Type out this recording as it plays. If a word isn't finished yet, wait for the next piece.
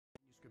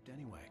manuscript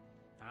anyway?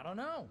 I don't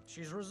know.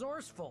 She's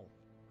resourceful.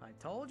 I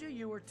told you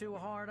you were too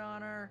hard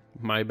on her.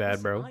 My bad,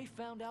 Listen, bro. I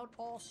found out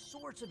all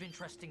sorts of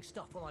interesting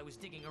stuff while I was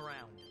digging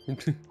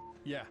around.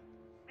 Yeah.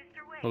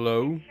 Mr. Wade,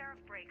 Hello? it's Sheriff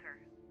Breaker.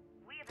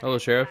 We have Hello, an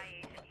Sheriff. FBI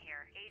agent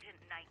here, Agent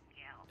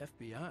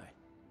Nightingale. FBI.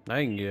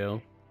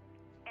 Nightingale.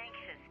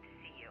 Anxious to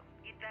see you.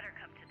 You'd better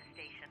come to the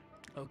station.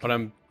 Okay. But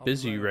I'm I'll be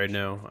busy on. right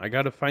now. I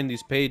gotta find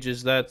these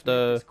pages that Let's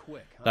make this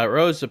quick, huh? that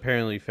Rose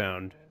apparently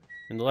found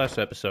in the last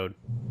episode.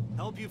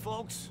 Help you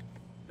folks?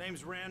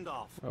 Name's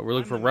Randolph. Oh, we're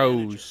looking for I'm the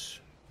manager. Rose.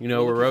 You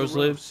know where Looking for Rose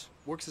lives?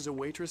 Works as a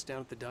waitress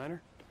down at the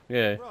diner.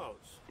 Yeah. Rose,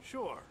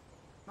 sure.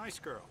 Nice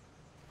girl.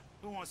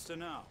 Who wants to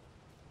know?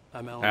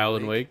 I'm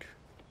Alan Wake.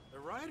 The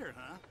writer,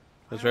 huh?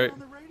 That's I heard right. on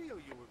the radio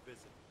you were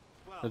visiting.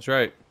 Well, That's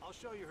right. I'll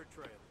show you her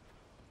trailer.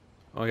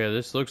 Oh yeah,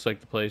 this looks like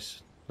the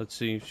place. Let's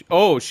see.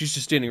 Oh, she's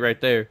just standing right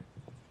there.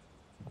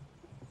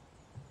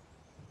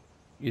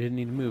 You didn't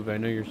need to move. I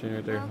know you're standing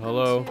right there. Welcome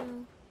Hello.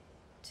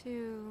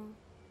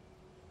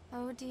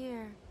 Oh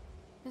dear,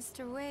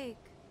 Mr. Wake.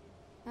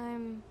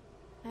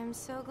 I'm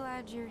so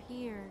glad you're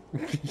here.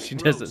 She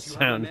doesn't Rose, you have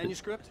my sound.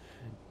 manuscript?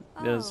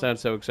 Doesn't sound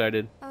so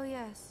excited. Oh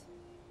yes.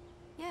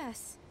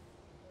 Yes.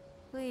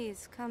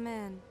 Please come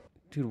in.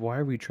 Dude, why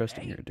are we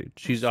trusting Hey, her, dude?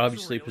 this She's is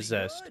obviously really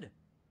possessed. good.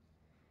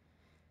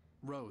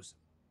 Rose,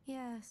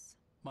 Yes,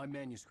 my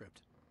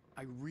manuscript.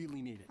 I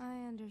really need it.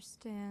 I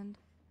understand.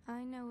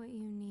 I know what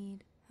you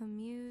need. A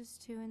muse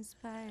to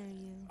inspire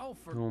you. Oh,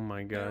 for Oh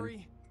my god.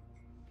 Barry.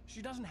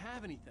 She doesn't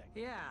have anything.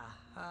 Yeah,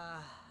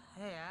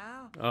 hey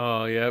Al.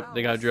 Oh, yep,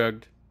 they got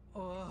drugged.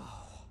 Oh,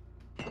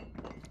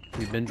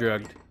 We've been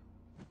drugged.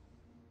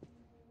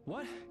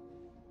 What?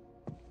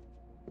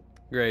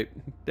 Great.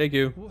 Thank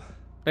you.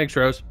 Thanks,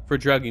 Rose, for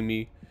drugging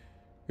me.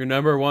 Your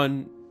number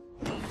one,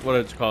 what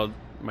it's called,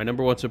 my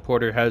number one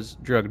supporter has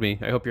drugged me.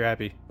 I hope you're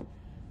happy.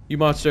 You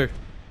monster.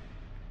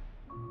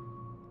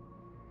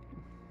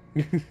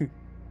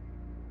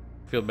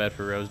 Feel bad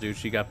for Rose, dude.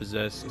 She got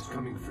possessed. It's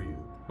coming for you.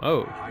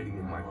 Oh. Hiding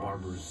in my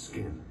barber's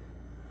skin.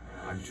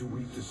 I'm too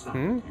weak to stop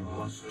Hmm? it. You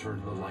must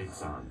turn the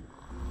lights on.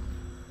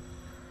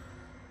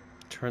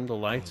 Turn the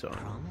lights I on.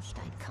 promised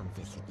I'd come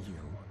visit you.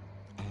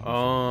 And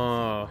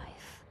Oh. your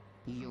life.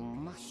 You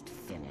must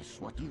finish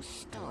what you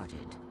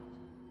started.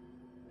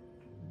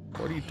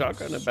 What are you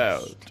talking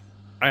about?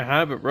 I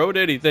haven't wrote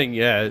anything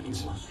yet. You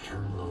must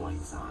turn the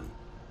lights on.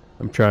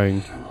 I'm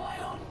trying. Turn the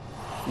light on.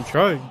 I'm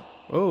trying.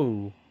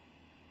 Oh.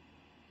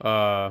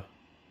 Back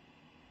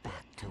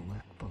to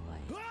work, boy.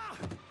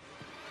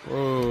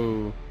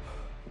 Whoa.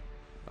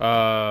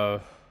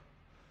 A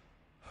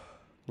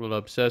little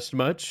obsessed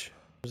much?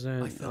 What was I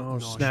that? felt Oh,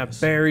 nauseous. snap.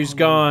 Barry's Hunger.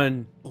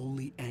 gone.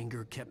 Only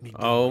anger kept me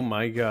going. Oh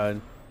my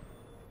god.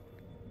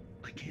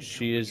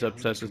 She is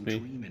obsessed with me.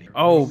 Rose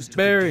Oh, took a day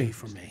Barry.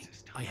 from me.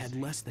 I had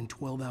less than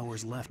 12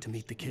 hours left to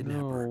meet the No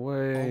kidnapper. All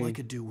I way.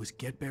 could do was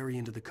get Barry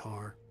into the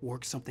car,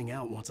 work something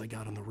out once I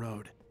got on the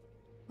road.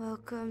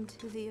 Welcome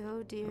to the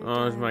Oh Dear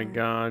Oh my Diner.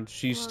 god.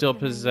 She's What still can I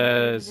do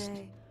possessed.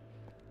 today?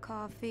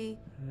 Coffee.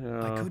 I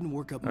Oh. couldn't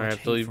work up I much have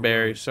to hate leave from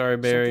Barry. Rose. Sorry,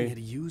 Barry. Something had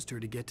used her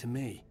to get to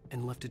me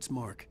and left its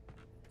mark.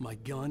 My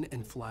gun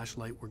and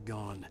flashlight were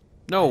gone.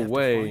 No I have to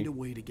way. find a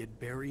way to get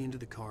Barry into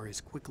the car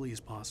as quickly as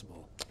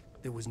possible.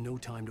 There was no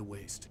time to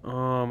waste.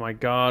 Oh my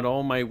god.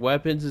 All my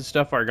weapons and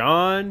stuff are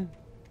gone.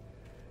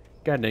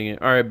 God dang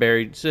it. Alright,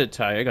 Barry. Sit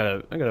tight. I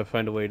gotta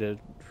find a way to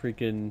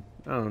freaking...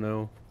 I don't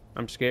know.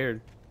 I'm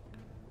scared.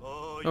 Oh,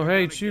 Oh, you're hey,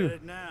 gonna it's you. get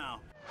it now.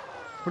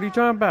 What are you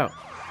talking about?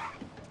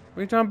 What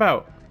are you talking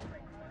about?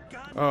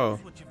 God Oh.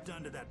 knows what you've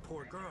done to that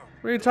poor girl.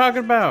 What are you talking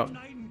about?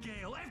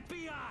 Nightingale,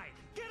 FBI!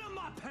 Get him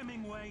up,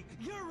 Hemingway!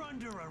 You're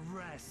under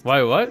arrest!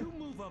 Why, what? You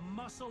move a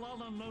muscle,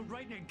 I'll unload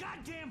right in your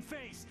goddamn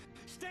face!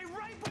 Stay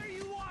right where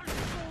you are,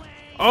 Triple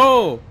A!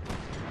 Oh!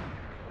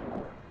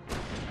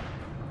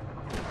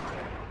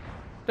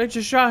 They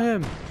just shot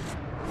him.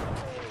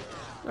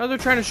 Now they're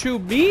trying to shoot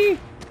me?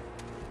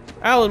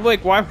 Alan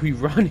Wake, why are we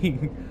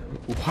running?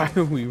 Why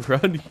are we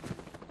running?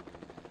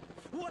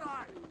 What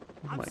are?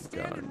 Oh I'm my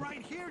standing God.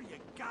 right here, you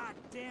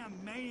goddamn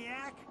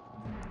maniac.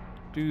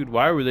 Dude,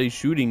 why were they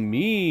shooting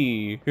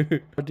me?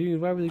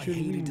 Dude, why were they I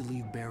shooting hated me? to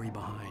leave Barry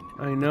behind.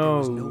 I but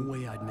know. There was no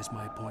way I'd miss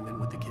my appointment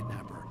with the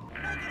kidnapper.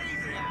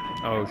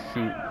 Oh,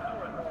 shoot.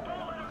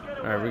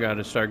 Alright, we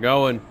gotta start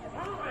going.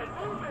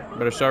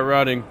 Better start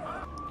running.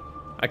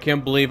 I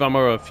can't believe I'm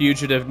a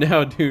fugitive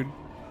now, dude.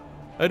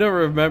 I don't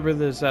remember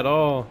this at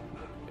all.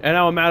 And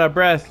now I'm out of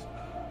breath.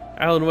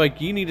 Alan Wake,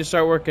 you need to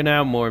start working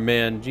out more,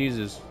 man.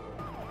 Jesus.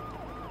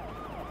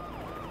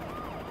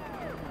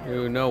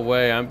 Dude, no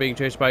way. I'm being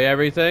chased by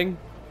everything.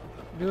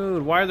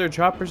 Dude, why are there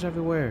choppers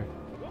everywhere?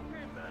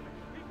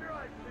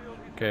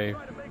 Okay,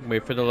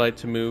 wait for the light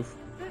to move.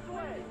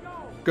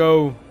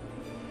 Go.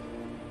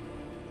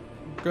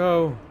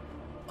 Go.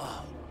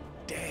 Oh,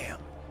 damn.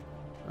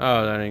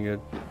 Oh, that ain't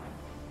good.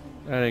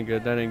 That ain't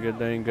good. That ain't good.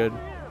 That ain't good.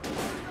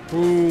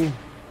 Ooh.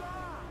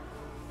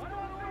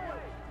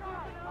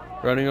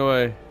 Running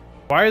away.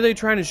 Why are they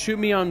trying to shoot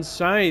me on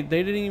sight?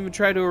 They didn't even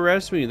try to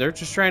arrest me. They're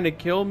just trying to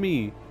kill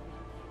me.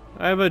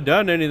 I haven't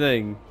done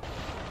anything.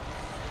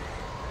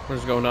 What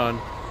is going on?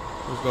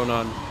 What's going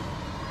on?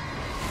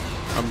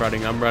 I'm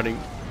running. I'm running.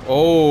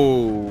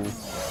 Oh.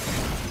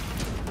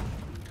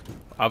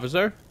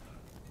 Officer?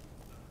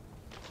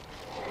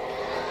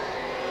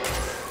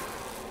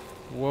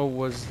 What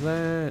was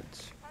that?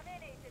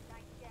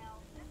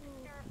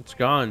 It's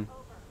gone.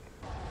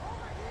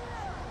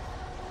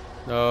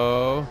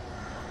 No.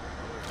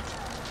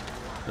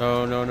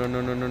 No, no, no,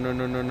 no, no, no, no,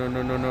 no, no, no,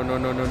 no, no, no, no,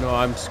 no, no, no.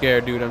 I'm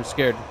scared, dude. I'm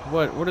scared.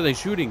 What? What are they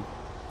shooting?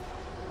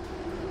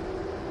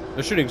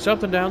 They're shooting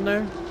something down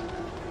there?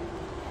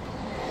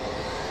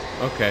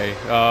 Okay.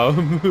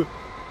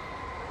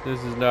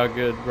 This is not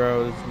good,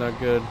 bro. This is not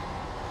good.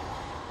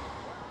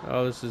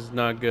 Oh, this is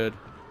not good.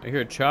 I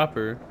hear a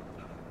chopper.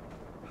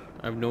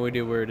 I have no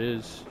idea where it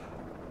is.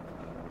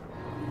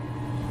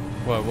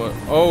 What? What?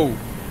 Oh!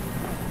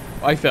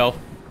 I fell.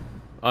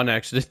 On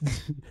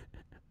accident.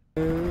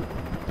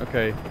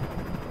 Okay.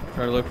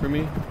 Trying to look for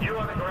me? You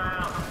on the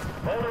ground.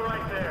 Hold it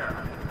right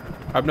there.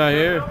 I'm not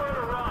here.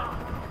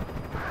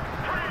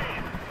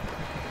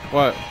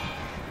 What?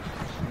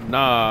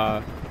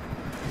 Nah.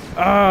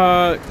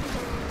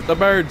 The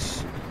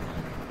birds.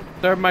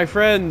 They're my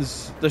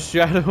friends. The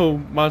shadow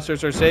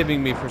monsters are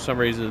saving me for some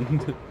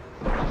reason.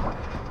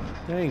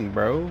 Dang,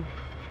 bro.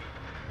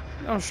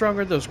 How strong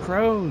are those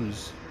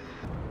crows?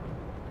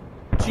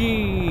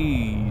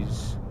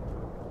 Jeez.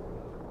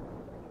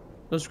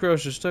 Those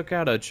crows just took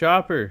out a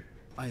chopper.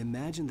 I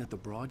imagined that the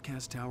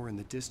broadcast tower in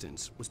the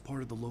distance was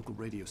part of the local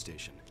radio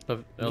station.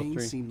 L3. Maine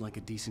seemed like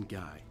a decent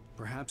guy.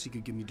 Perhaps he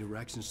could give me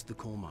directions to the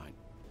coal mine.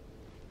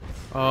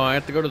 Oh, I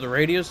have to go to the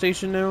radio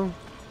station now?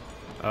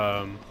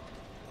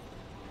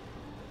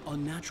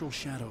 Unnatural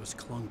shadows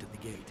clung to the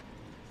gate.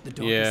 The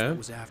darkness that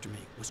was after me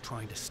was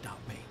trying to stop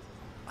me.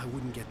 I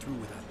wouldn't get through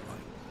without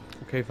light.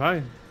 Okay,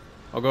 fine.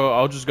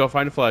 I'll just go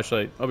find a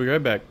flashlight. I'll be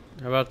right back.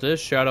 How about this,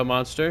 shadow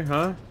monster,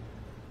 huh?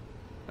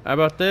 How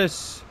about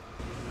this?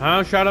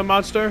 Huh, shadow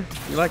monster?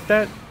 You like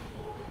that?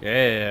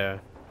 Yeah.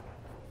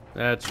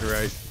 That's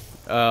right.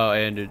 Oh,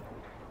 and it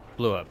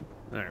blew up.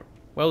 Alright.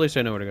 Well, at least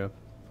I know where to go.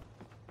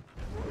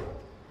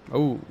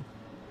 Oh.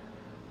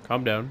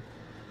 Calm down.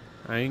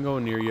 I ain't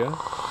going near you.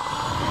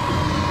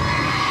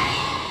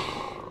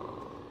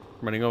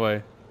 Running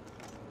away.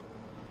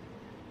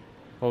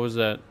 What was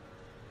that?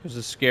 It was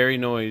a scary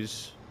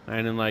noise. I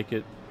didn't like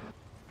it.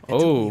 It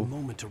took me a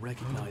moment to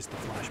recognize the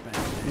flashbang.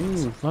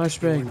 Ooh, flashbang.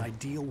 They were an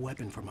ideal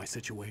weapon for my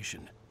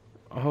situation.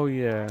 Oh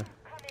yeah.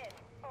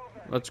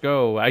 Let's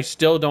go. I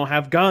still don't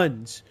have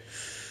guns.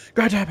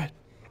 God damn it.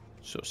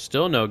 So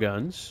still no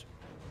guns.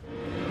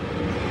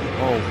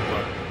 Oh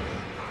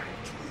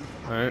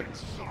fuck. Alright.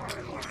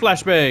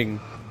 Flashbang.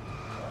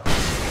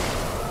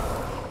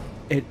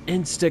 It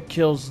insta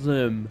kills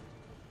them.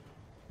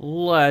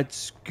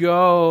 Let's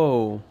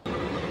go.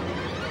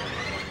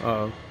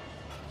 Uh-oh.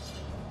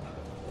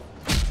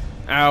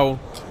 Ow.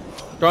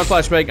 Throwing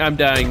flashbang. I'm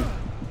dying.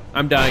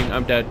 I'm dying.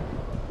 I'm dead.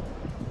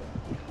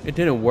 It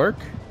didn't work?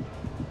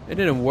 It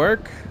didn't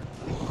work?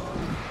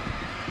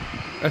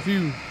 F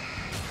you.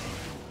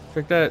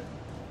 Check that.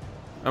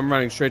 I'm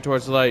running straight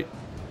towards the light.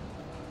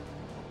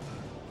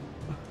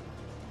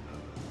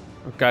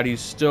 Oh god,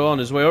 he's still on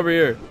his way over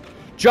here.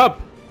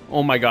 Jump!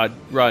 Oh my god,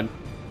 run.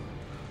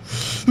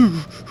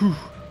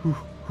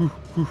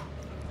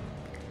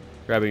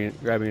 Grabbing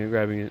it, grabbing it,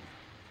 grabbing it.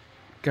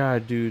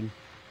 God, dude.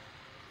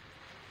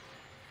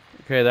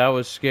 Okay, that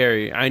was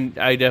scary. I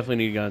definitely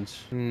need guns.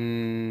 I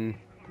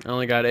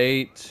only got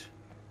 8.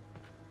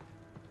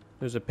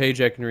 There's a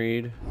page I can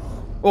read.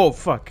 Oh,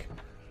 fuck.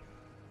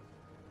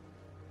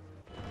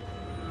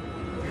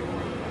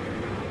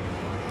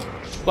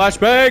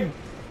 Flashbang!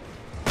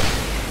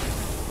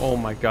 Oh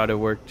my god, it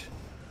worked.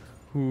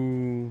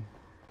 Ooh.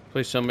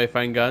 Please somebody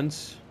find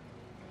guns.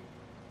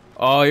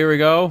 Oh, here we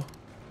go.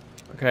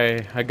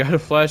 Okay, I got a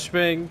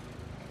flashbang.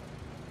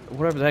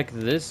 Whatever the heck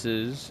this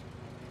is.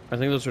 I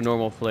think those are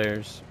normal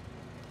flares.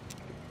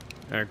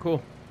 Alright,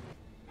 cool.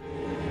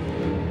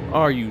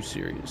 Are you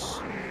serious?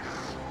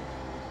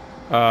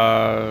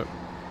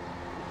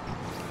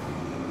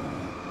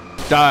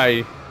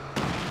 Die.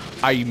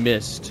 I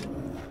missed.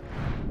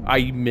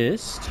 I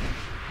missed?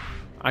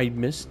 I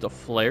missed the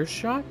flare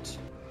shot?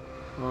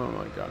 Oh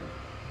my god.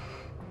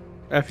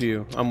 F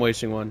you. I'm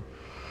wasting one.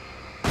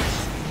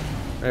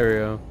 There we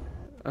go.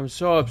 I'm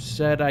so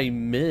upset I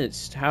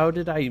missed. How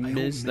did I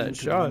miss that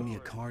shot? Lend me a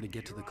car to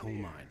get to the coal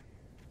mine.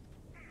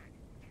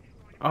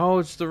 Oh,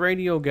 it's the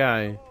radio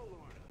guy.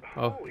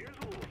 Oh. Here's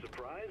a little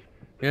surprise.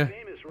 Yeah.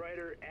 Famous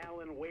writer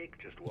Alan Wake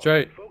just That's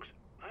right. Folks,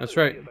 That's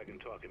right. if I can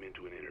talk him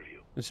into an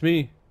interview. It's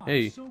me.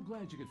 Hey. I'm so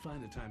glad you could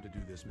find the time to do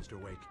this, Mr.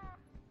 Wake.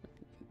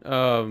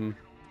 Nowhere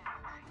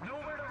to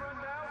run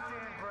now,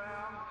 Dan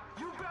Brown.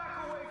 You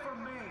back away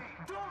from me.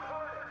 Don't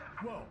hurt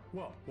it. Whoa,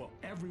 whoa, whoa.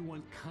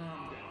 Everyone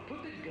calm down.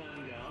 Put the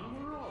gun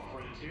down. We're all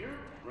friends here,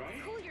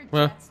 right? Cool your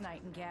Well, jets,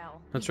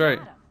 Nightingale. that's You right.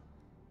 got 'em.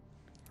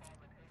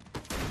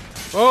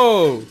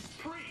 Oh!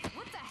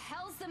 What the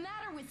hell's the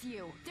matter with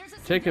you? There's a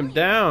Take him civilian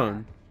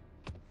down.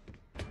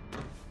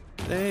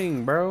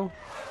 Dang, bro.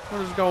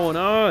 What is going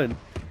on?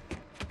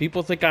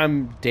 People think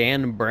I'm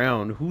Dan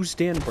Brown. Who's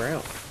Dan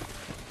Brown?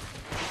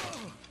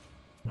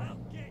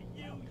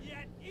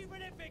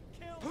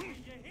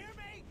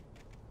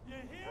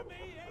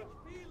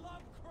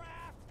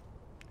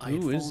 I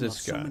had Who is fallen this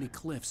off so guy? many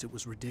cliffs it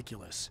was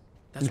ridiculous.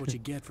 That's what you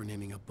get for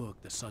naming a book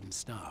The Sudden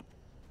Stop.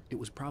 It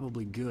was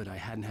probably good I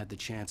hadn't had the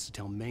chance to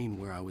tell Maine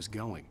where I was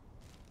going.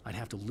 I'd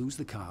have to lose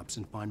the cops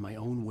and find my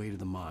own way to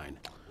the mine.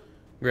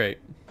 Great.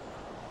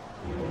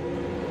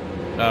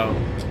 Oh,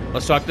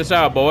 let's talk this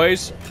out,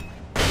 boys.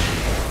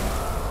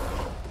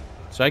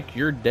 Psych,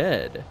 you're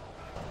dead.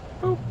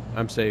 Boop.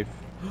 I'm safe.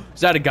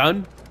 Is that a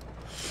gun?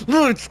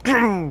 Let's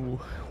go.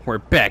 We're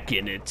back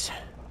in it.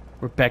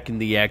 We're back in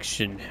the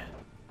action.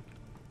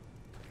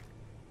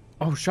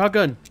 Oh,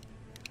 shotgun.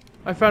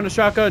 I found a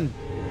shotgun.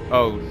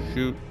 Oh,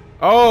 shoot.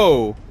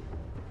 Oh.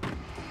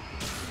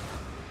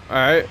 All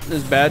right,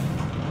 this is bad.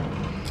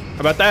 How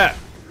about that?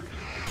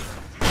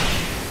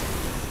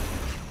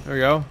 There we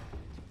go.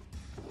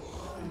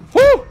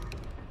 Woo!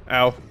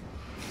 Ow.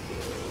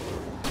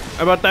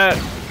 How about that?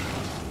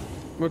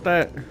 What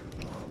that?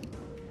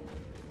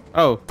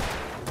 Oh.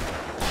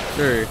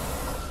 There.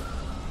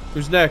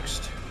 Who's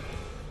next?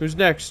 Who's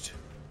next?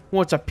 Who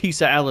wants a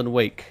piece of Alan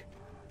Wake?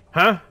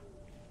 Huh?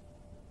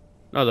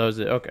 Oh, that was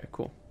it. Okay,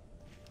 cool.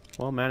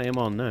 Well, I'm out of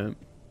ammo on that.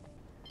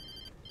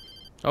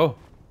 Oh,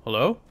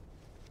 hello?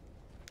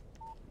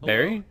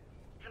 Barry?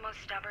 The most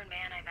stubborn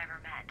man I've ever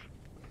met.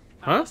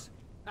 Huh?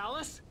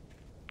 Alice?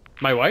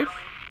 My wife?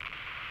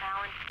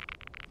 Alan,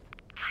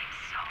 I'm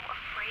so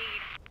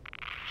afraid.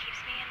 It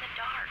keeps me in the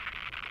dark.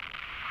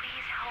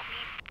 Please help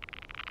me.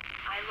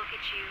 I look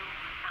at you,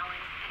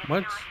 Alan, and it's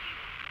What? not you.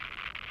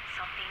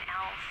 Something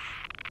else.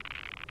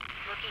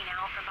 Looking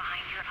out from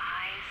behind your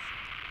eyes.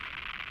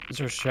 Is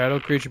there a shadow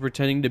creature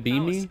pretending to be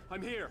me?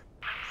 I'm here.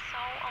 I'm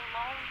so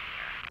alone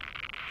here.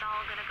 It's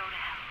all gonna go to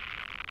hell.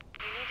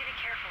 You need to be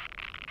careful.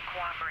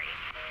 Cooperate.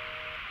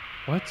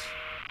 What?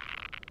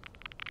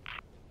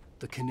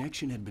 The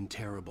connection had been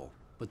terrible,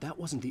 but that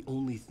wasn't the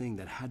only thing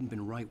that hadn't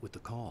been right with the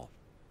call.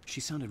 She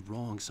sounded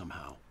wrong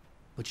somehow,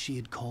 but she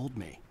had called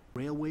me.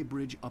 Railway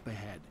bridge up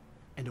ahead,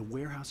 and a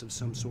warehouse of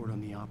some sort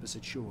on the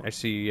opposite shore. I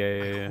see,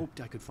 yeah. I hoped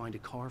I could find a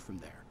car from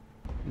there.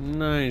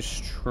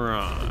 Nice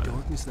try. The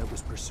darkness that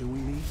was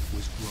pursuing me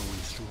was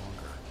growing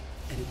stronger,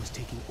 and it was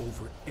taking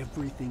over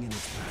everything in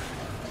its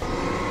path.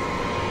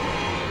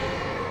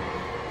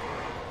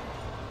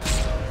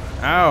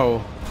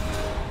 Ow.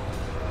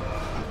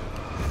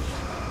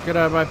 Get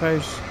out of my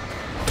face.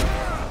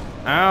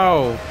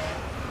 Ow.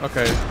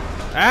 Okay.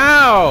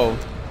 Ow!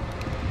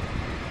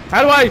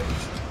 How do I...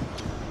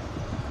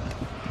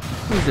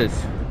 Who's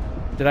this?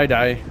 Did I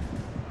die?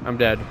 I'm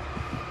dead.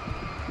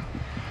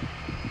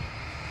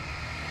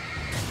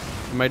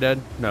 Am I dead?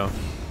 No.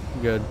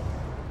 I'm good.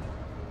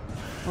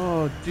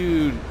 Oh,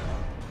 dude.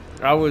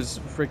 I was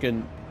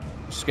freaking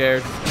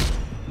scared.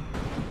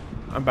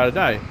 I'm about to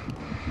die.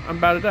 I'm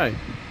about to die.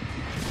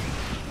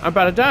 I'm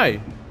about to die.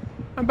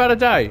 I'm about to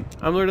die.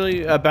 I'm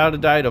literally about to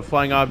die to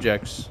flying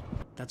objects.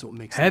 That's what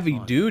makes heavy it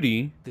fun.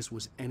 duty. This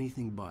was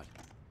anything but.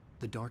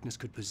 The darkness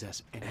could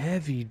possess anything.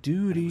 Heavy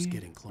duty. It was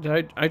getting close.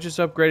 I just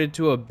upgraded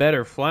to a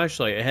better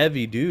flashlight.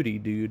 Heavy duty,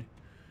 dude.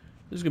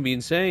 This is gonna be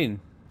insane.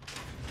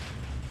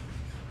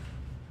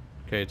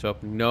 Okay, it's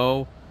open.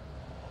 No,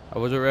 I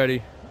wasn't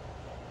ready.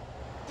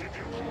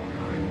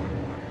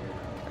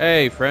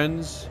 Hey,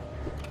 friends.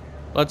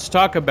 Let's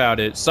talk about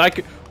it.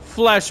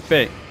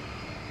 Flashbang.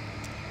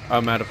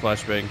 I'm out of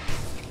flashbang.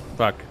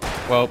 Fuck.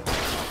 Well.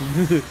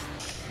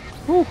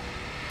 Whew.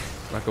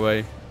 Back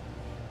away.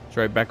 That's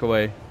right, back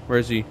away. Where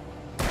is he?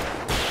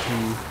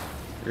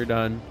 You're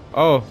done.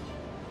 Oh.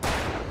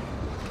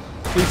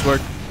 Please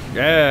work.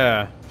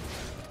 Yeah.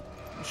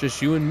 It's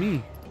just you and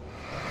me.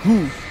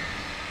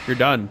 You're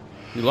done.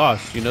 You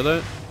lost. You know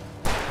that?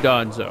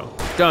 Donezo.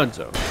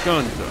 Donezo.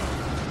 Donezo.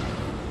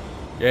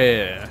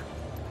 Yeah.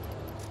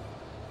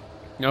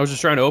 I was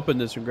just trying to open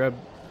this and grab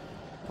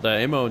the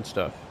ammo and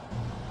stuff.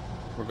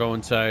 We're going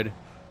inside.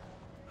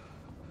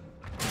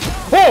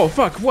 Oh,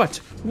 fuck. What?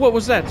 What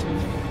was that?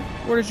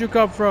 Where did you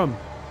come from?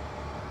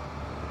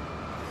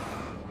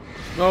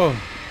 Oh,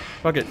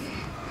 fuck it.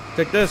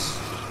 Take this.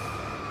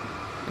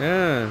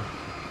 Yeah.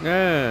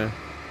 Yeah.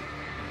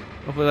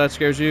 Hopefully that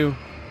scares you.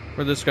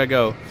 Where'd this guy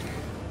go?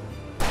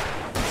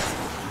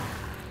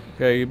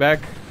 Okay, you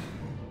back?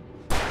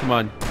 Come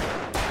on.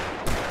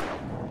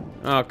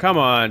 Oh, come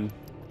on.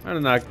 How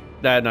did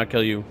that not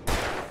kill you?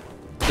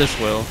 This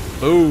will.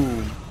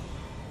 Boom.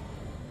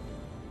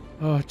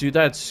 Oh, dude,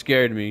 that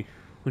scared me.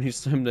 When he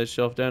slammed that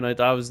shelf down, I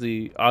thought it was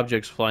the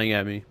objects flying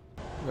at me.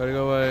 Gotta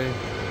go away.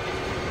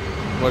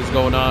 What is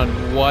going on?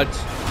 What?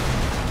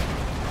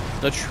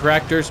 The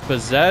tractor's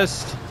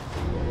possessed?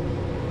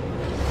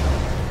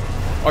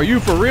 Are you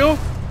for real?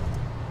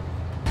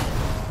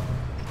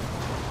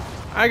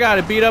 I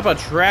gotta beat up a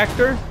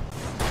tractor?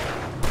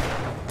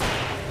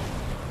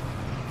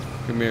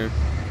 Come here.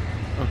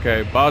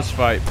 Okay, boss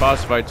fight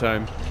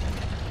time.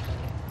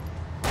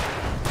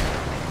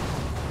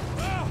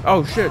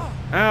 Oh shit.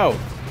 Ow.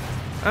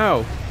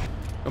 Ow.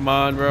 Come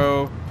on,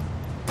 bro.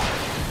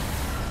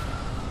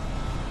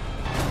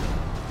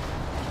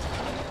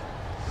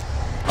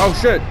 Oh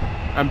shit.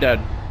 I'm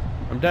dead.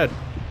 I'm dead.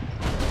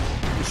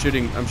 I'm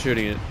shooting it. I'm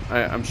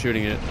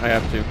shooting it. I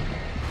have to.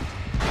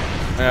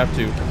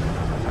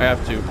 I I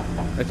have to.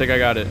 I think I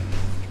got it.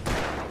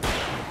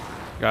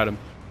 Got him.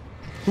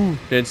 Ooh,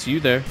 didn't see you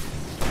there.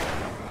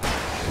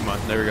 Come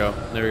on, there we go.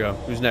 There we go.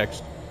 Who's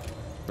next?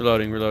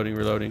 Reloading, reloading,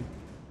 reloading.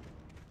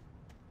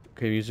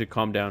 Okay, music,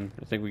 calm down.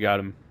 I think we got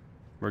him.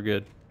 We're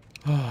good.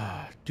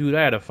 Dude,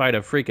 I had to fight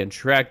a freaking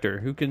tractor.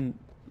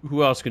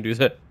 Who else can do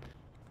that?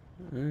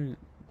 Alright.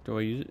 Do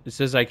I use it? It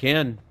says I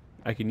can.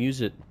 I can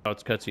use it. Oh,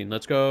 it's cutscene.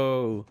 Let's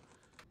go.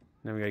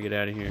 Now we gotta get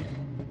out of here.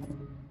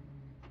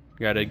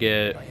 Gotta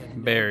get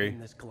Barry.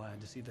 This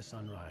glad to see the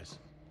sunrise.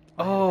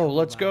 Oh,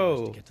 let's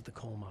go. To get to the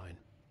coal mine.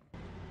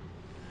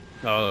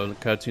 Oh, the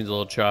cutscene's a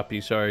little choppy.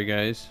 Sorry,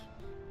 guys.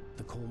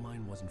 The coal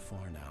mine wasn't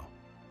far now.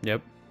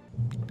 Yep.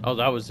 Oh,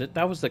 that was it?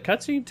 That was the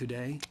cutscene?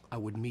 Today, I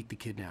would meet the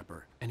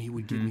kidnapper, and he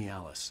would give me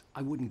Alice.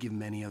 I wouldn't give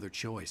him any other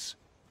choice.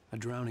 A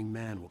drowning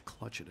man will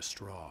clutch at a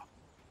straw.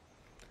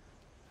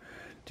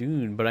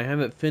 Dude, but I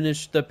haven't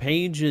finished the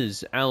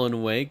pages,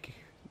 Alan Wake.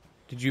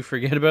 Did you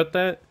forget about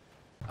that?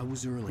 I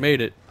was early.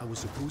 Made it. I was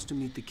supposed to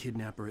meet the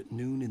kidnapper at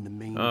noon in the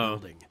main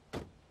building.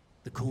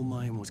 The coal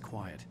mine was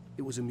quiet.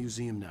 It was a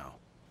museum now.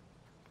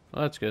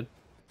 Well, that's good.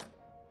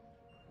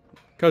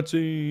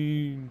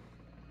 Cutscene.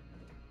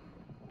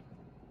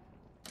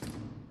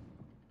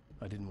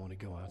 I didn't want to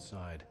go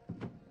outside.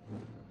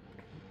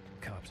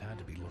 Cops had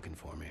to be looking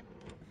for me.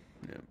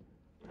 Yeah.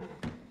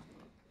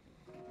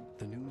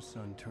 The noon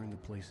sun turned the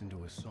place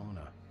into a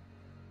sauna.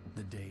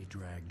 The day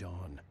dragged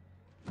on.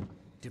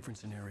 Different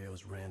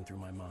scenarios ran through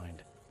my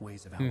mind.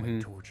 Ways of how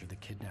I'd torture the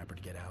kidnapper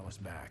to get Alice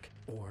back.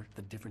 Or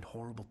the different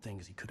horrible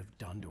things he could have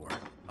done to her.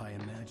 I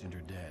imagined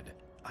her dead.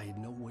 I had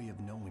no way of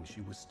knowing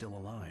she was still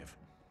alive.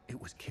 It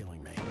was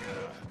killing me.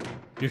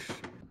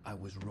 I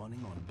was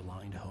running on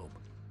blind hope.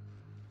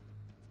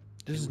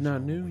 This is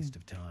not new. Waste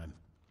of time.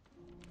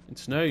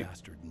 It's night. The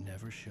bastard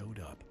never showed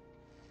up.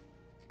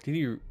 Did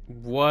he?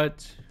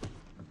 What?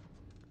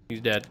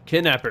 He's dead.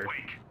 Kidnapper.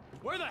 Wake.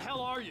 Where the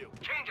hell are you?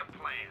 Change of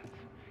plans.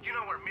 You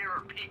know where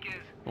Mirror Peak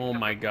is? Oh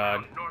my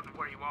God. North of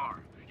where you are.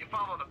 You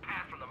follow the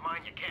path from the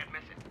mine, you can't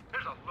miss it.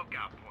 There's a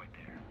lookout point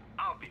there.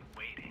 I'll be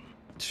waiting.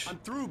 I'm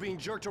through being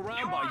jerked around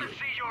You by want you. to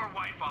see your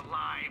wife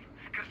alive?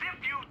 Because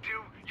if you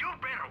do, you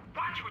better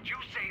watch what you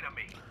say to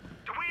me.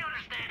 Do we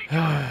understand each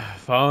other?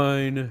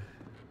 Fine.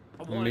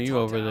 I I'll meet you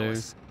over there.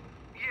 Yeah,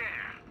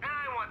 and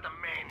I want the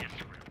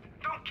manuscript.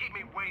 Don't keep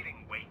me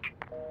waiting, Wake.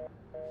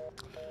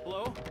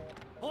 Hello?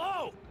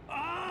 Hello?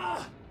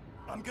 Ah!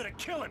 I'm gonna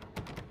kill him.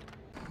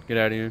 Get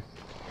out of here.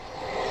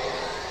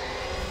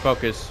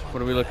 Focus.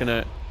 What are we looking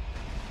at?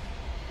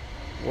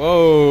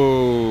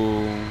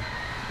 Whoa.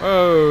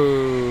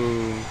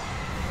 Whoa.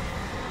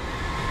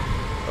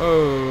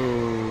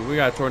 Oh, we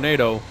got a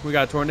tornado. We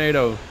got a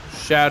tornado.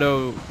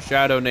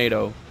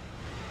 Shadow-nado.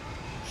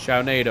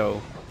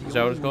 Shadow-nado. Is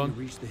that what it's The only way called? to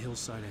reach the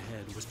hillside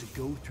ahead was to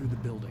go through the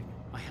building.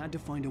 I had to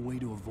find a way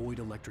to avoid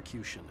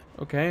electrocution.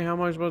 Okay, how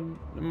am I supposed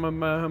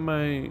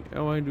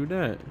how I do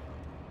that?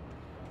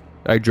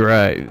 I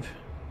drive.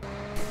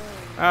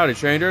 Howdy,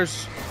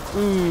 strangers.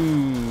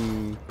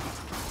 Ooh.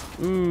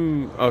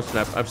 Ooh. Oh,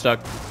 snap. I'm stuck.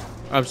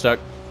 I'm stuck.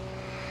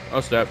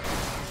 Oh, snap.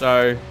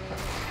 Sorry.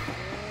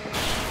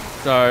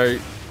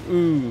 Sorry.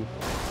 Ooh.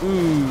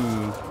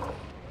 Ooh.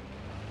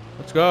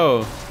 Let's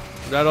go.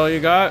 Is that all you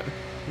got?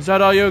 Is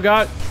that all you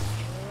got?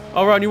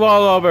 I'll run you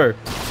all over.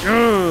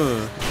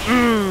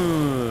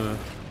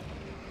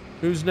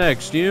 Who's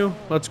next? You?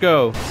 Let's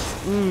go.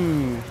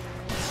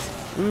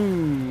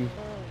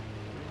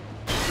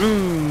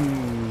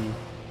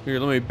 Here,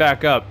 let me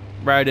back up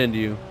right into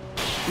you.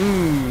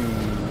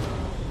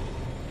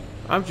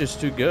 I'm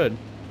just too good.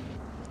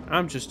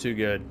 I'm just too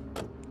good.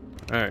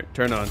 Alright,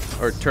 turn on.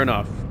 Or turn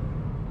off.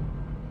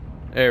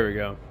 There we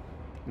go.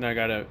 Now I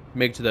gotta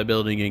make it to that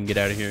building and get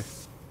out of here.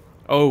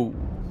 Oh.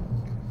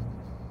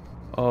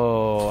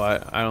 Oh,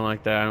 I don't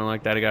like that. I don't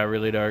like that. It got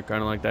really dark. I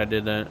don't like that I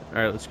did that.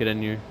 Alright, let's get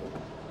in here.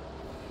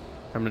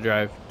 Time to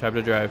drive. Time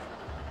to drive.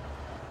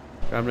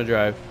 Time to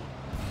drive.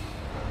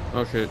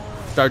 Oh shit.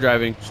 Start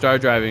driving.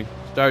 Start driving.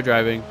 Start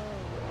driving.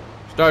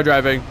 Start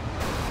driving.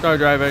 Start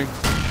driving.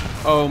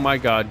 Oh my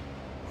god.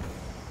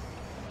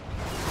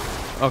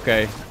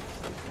 Okay.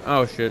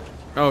 Oh shit.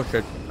 Oh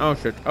shit. Oh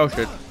shit. Oh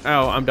shit.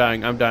 Ow, I'm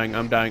dying. I'm dying.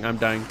 I'm dying. I'm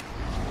dying.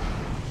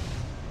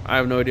 I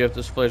have no idea if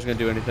this flare's gonna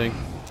do anything.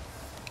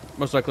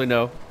 Most likely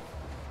no.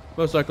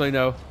 Most likely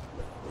no.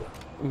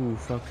 Ooh,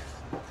 fuck.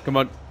 Come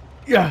on.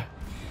 Yeah!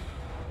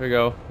 There we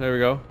go. There we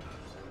go.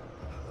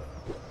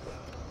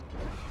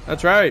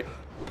 That's right.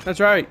 That's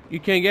right. You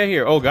can't get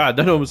here. Oh god,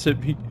 that almost hit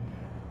me.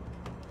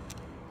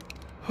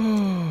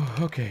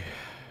 Okay.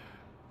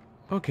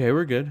 Okay,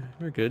 we're good.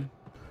 We're good.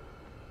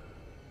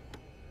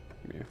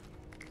 Come here.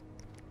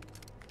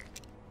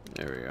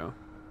 There we go.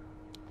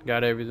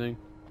 Got everything.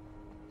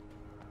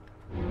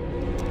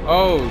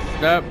 Oh,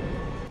 snap.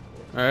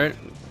 Alright.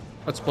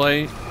 Let's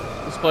play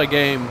a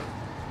game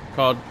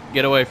called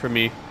Get Away From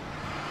Me.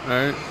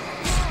 Alright.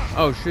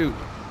 Oh shoot.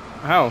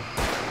 How?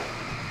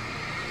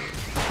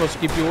 I'm supposed to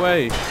keep you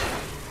away. I'm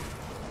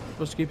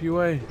supposed to keep you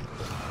away.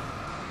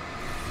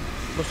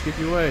 I'm supposed to keep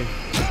you away.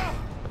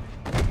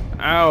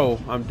 Ow,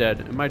 I'm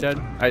dead. Am I dead?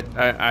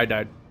 I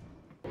died.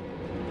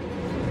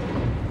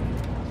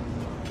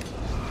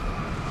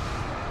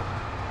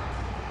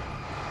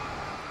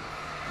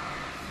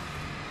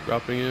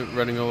 Dropping it,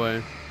 running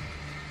away.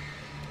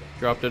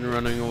 Dropped it and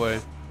running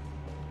away.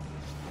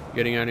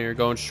 Getting out of here,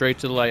 going straight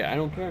to the light. I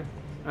don't care.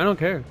 I don't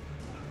care.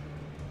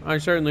 I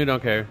certainly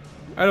don't care.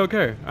 I don't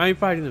care. I ain't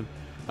fighting them.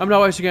 I'm not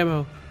wasting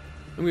ammo.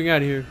 I'm getting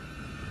out of here.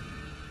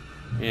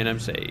 And I'm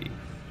safe.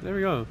 There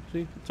we go.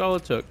 See? That's all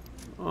it took.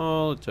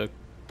 All it took.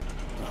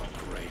 Oh,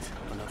 great.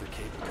 Another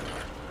cable car.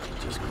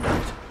 Just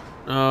great.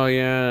 Oh,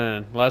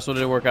 yeah. Last one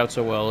didn't work out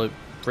so well. It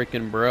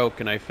freaking broke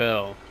and I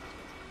fell.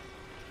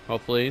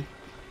 Hopefully,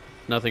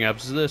 nothing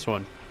happens to this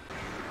one.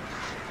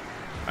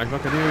 I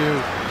fucking hear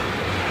you.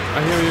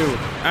 I hear you.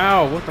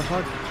 Ow, what the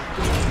fuck?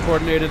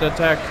 Coordinated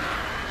attack.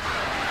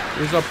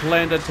 There's a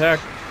planned attack.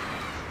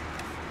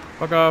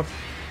 Fuck off.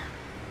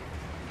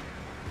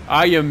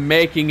 I am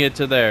making it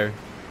to there.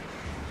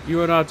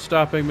 You are not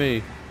stopping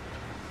me.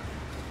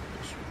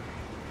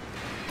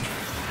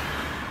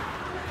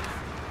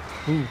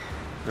 Ooh,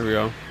 there we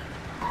go.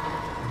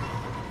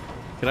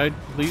 Can I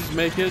please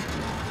make it?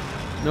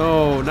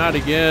 No, not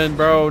again,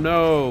 bro.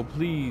 No,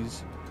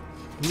 please.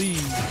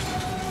 Please.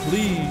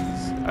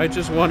 Please. I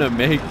just want to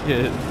make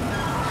it.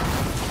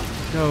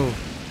 No.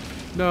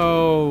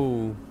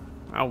 No.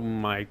 Oh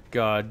my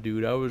god,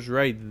 dude. I was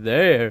right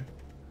there.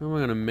 How am I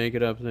going to make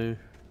it up there?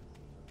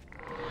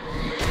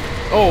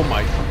 Oh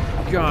my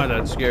god,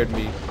 that scared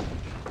me.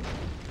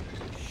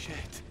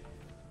 Shit.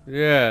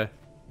 Yeah.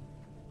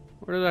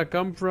 Where did that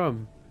come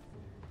from?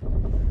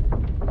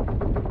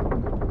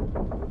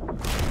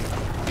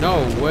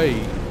 No way.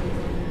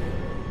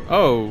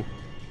 Oh.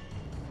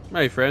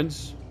 Hey,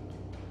 friends.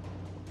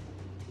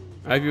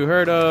 Have you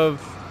heard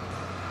of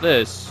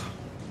this?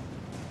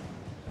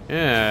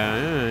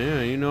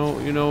 Yeah. You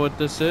know what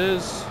this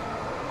is?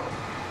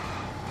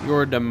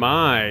 Your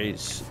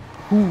demise.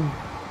 Whew.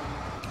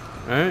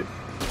 Alright.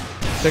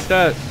 Take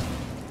that.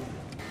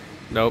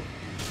 Nope.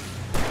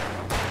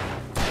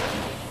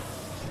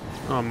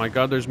 Oh my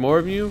god, there's more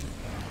of you?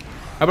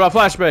 How about a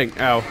flashbang?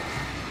 Ow.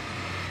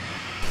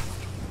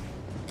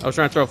 I was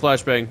trying to throw a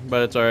flashbang,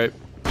 but it's alright.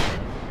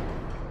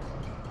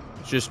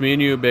 It's just me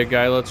and you, big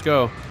guy. Let's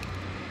go.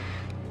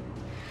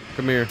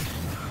 Come here.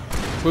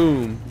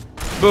 Boom.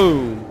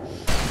 Boom.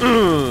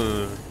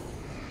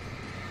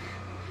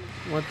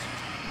 What?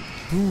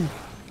 Ooh.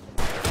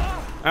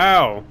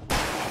 Ow.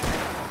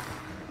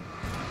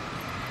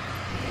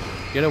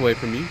 Get away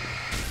from me.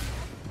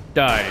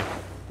 Die.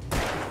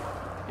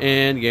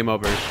 And game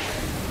over.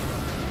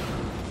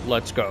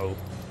 Let's go.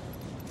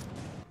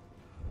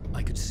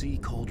 I could see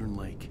Cauldron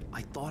Lake.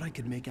 I thought I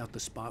could make out the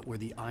spot where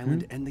the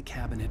island and the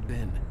cabin had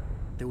been.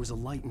 There was a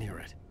light near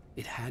it.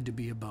 It had to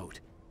be a boat.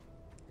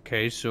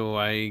 Okay, so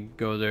I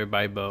go there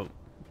by boat.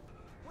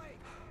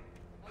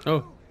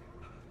 Oh.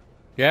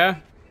 Yeah?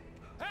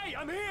 Hey,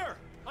 I'm here!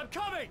 I'm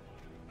coming!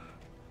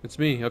 It's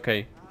me,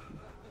 okay.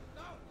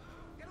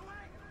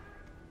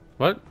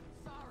 What?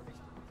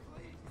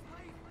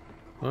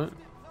 What?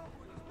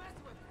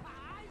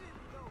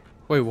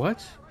 Wait,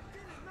 what?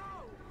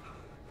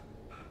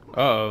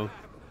 Uh-oh.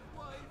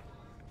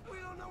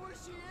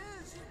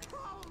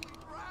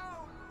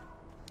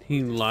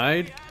 He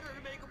lied?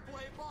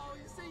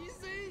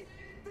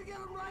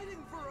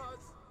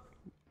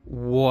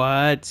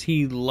 What?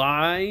 He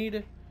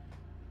lied?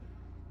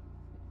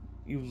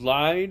 You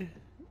lied?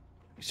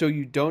 So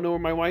you don't know where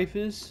my wife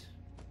is?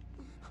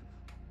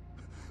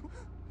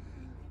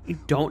 You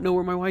don't know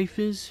where my wife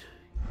is?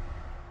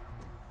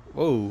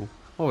 Whoa.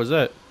 What was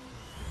that?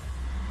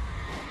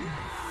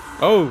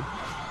 Oh!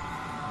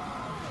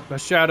 The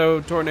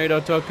shadow tornado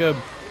took him.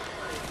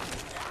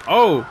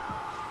 Oh!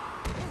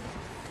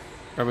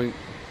 I mean,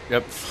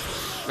 yep.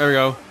 There we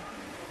go.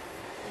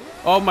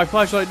 Oh, my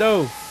flashlight,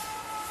 no!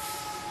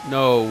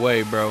 No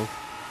way, bro.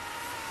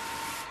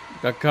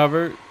 Got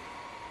covered.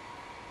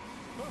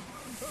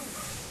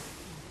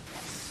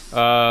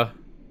 I'm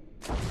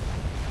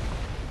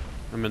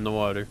in the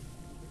water.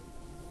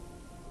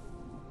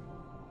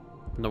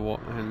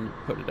 And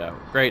put it out.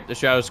 Great, the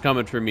shadow's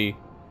coming for me.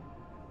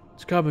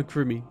 It's coming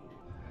for me.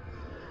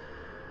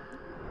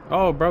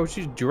 Oh, bro,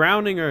 she's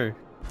drowning her.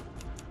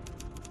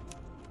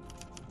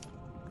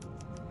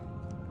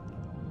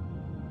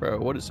 Bro,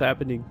 what is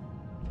happening?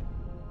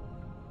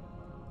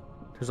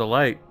 There's a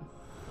light.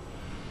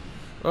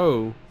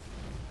 Oh.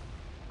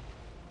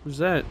 Who's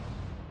that?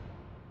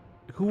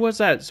 Who was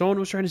that? Someone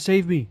was trying to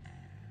save me.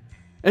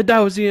 And that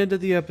was the end of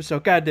the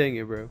episode. God dang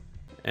it, bro.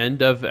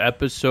 End of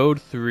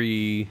episode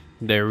 3.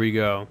 There we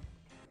go.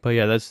 But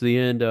yeah, that's the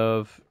end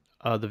of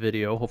the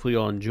video. Hopefully you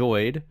all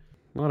enjoyed.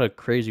 A lot of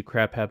crazy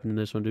crap happened in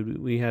this one,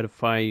 dude. We had to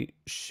fight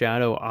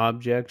shadow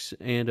objects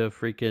and a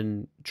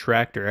freaking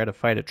tractor. I had to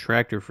fight a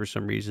tractor for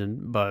some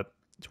reason, but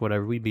it's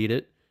whatever. We beat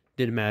it.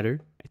 Didn't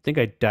matter. I think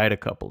I died a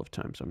couple of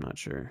times. I'm not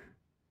sure.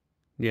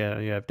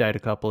 Yeah, I've died a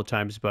couple of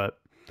times, but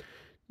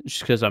it's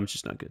just because I'm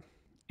just not good.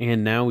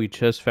 And now we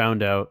just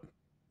found out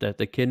that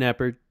the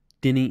kidnapper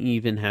didn't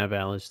even have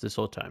Alice this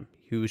whole time.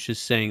 He was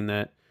just saying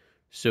that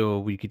so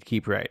we could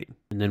keep riding.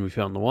 And then we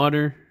fell in the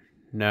water.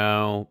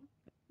 Now,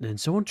 and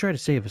someone tried to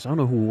save us. I don't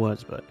know who it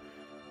was, but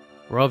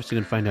we're obviously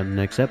going to find out in the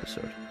next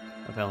episode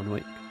of Alan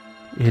Wake.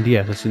 And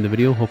yeah, that's in the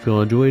video. Hope you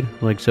all enjoyed.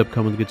 Like, sub,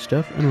 comment, good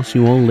stuff, and I'll see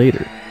you all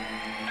later.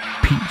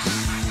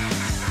 Peace.